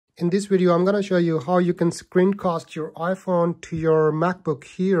In this video, I'm going to show you how you can screencast your iPhone to your MacBook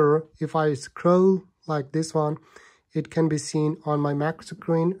here. If I scroll like this one, it can be seen on my Mac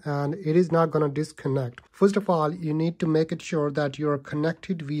screen and it is not going to disconnect. First of all, you need to make it sure that you are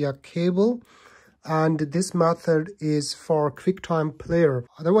connected via cable. And this method is for QuickTime player.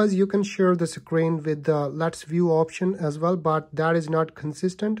 Otherwise, you can share the screen with the Let's View option as well, but that is not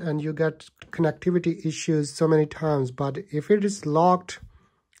consistent and you get connectivity issues so many times. But if it is locked,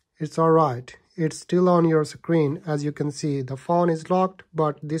 it's all right. It's still on your screen. As you can see, the phone is locked,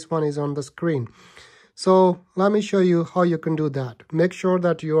 but this one is on the screen. So let me show you how you can do that. Make sure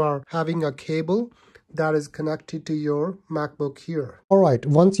that you are having a cable that is connected to your MacBook here. All right,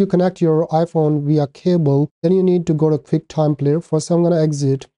 once you connect your iPhone via cable, then you need to go to QuickTime Player. First, I'm going to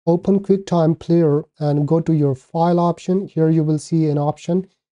exit, open QuickTime Player and go to your file option. Here you will see an option,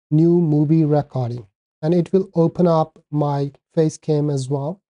 new movie recording. And it will open up my face cam as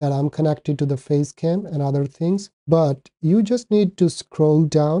well, that I'm connected to the face cam and other things. But you just need to scroll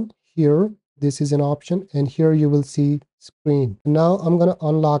down here. This is an option and here you will see screen. Now I'm going to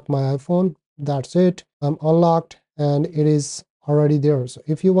unlock my iPhone. That's it. I'm unlocked and it is already there. So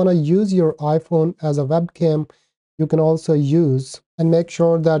if you want to use your iPhone as a webcam, you can also use, and make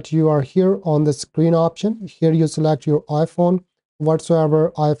sure that you are here on the screen option. Here you select your iPhone,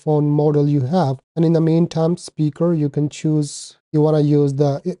 whatsoever iPhone model you have. And in the meantime, speaker, you can choose, you want to use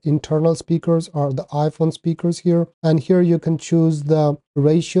the internal speakers or the iPhone speakers here. And here you can choose the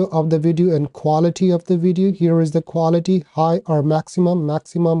ratio of the video and quality of the video. Here is the quality, high or maximum.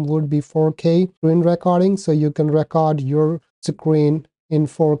 Maximum would be 4K screen recording. So you can record your screen in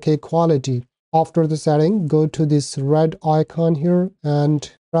 4K quality. After the setting, go to this red icon here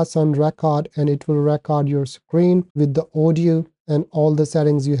and press on record, and it will record your screen with the audio and all the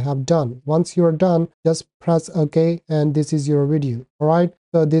settings you have done. Once you're done, just press OK and this is your video. All right,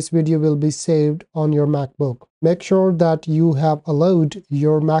 so this video will be saved on your MacBook. Make sure that you have allowed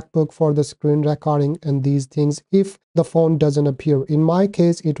your MacBook for the screen recording and these things if the phone doesn't appear. In my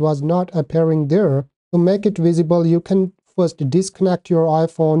case, it was not appearing there. To make it visible, you can first disconnect your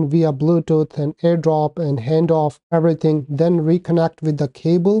iPhone via Bluetooth and AirDrop and handoff everything, then reconnect with the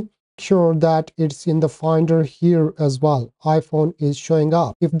cable. Sure that it's in the finder here as well. iPhone is showing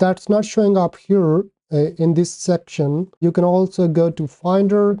up. If that's not showing up here in this section, you can also go to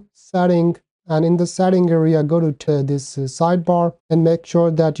Finder, Setting, and in the setting area, go to this sidebar and make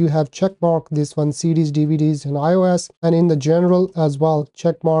sure that you have checkmark this one, CDs, DVDs, and iOS. And in the general as well,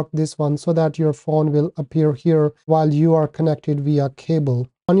 checkmark this one so that your phone will appear here while you are connected via cable.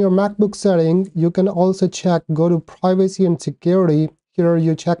 On your MacBook setting, you can also check, go to Privacy and Security. Here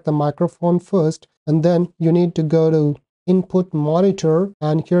you check the microphone first, and then you need to go to Input Monitor,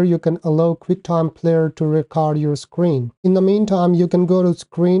 and here you can allow QuickTime Player to record your screen. In the meantime, you can go to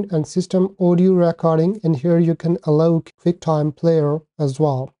Screen and System Audio Recording, and here you can allow QuickTime Player as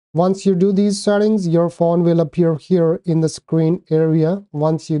well. Once you do these settings, your phone will appear here in the screen area.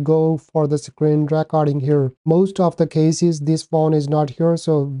 Once you go for the screen recording here, most of the cases this phone is not here,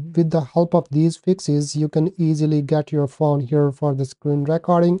 so with the help of these fixes, you can easily get your phone here for the screen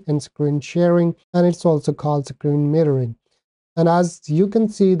recording and screen sharing, and it's also called screen mirroring. And as you can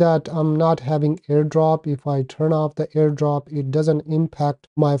see that I'm not having AirDrop. If I turn off the AirDrop, it doesn't impact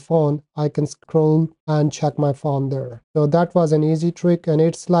my phone. I can scroll and check my phone there. So that was an easy trick, and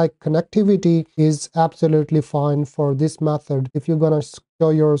it's like connectivity is absolutely fine for this method if you're gonna show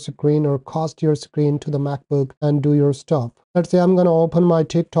your screen or cast your screen to the MacBook and do your stuff. Let's say I'm gonna open my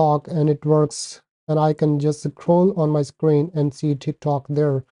TikTok and it works, and I can just scroll on my screen and see TikTok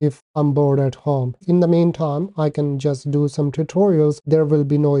there if I'm bored at home. In the meantime, I can just do some tutorials. There will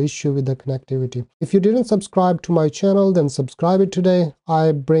be no issue with the connectivity. If you didn't subscribe to my channel, then subscribe it today.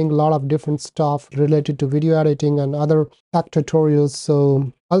 I bring a lot of different stuff related to video editing and other tech tutorials.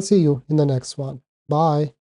 So I'll see you in the next one. Bye.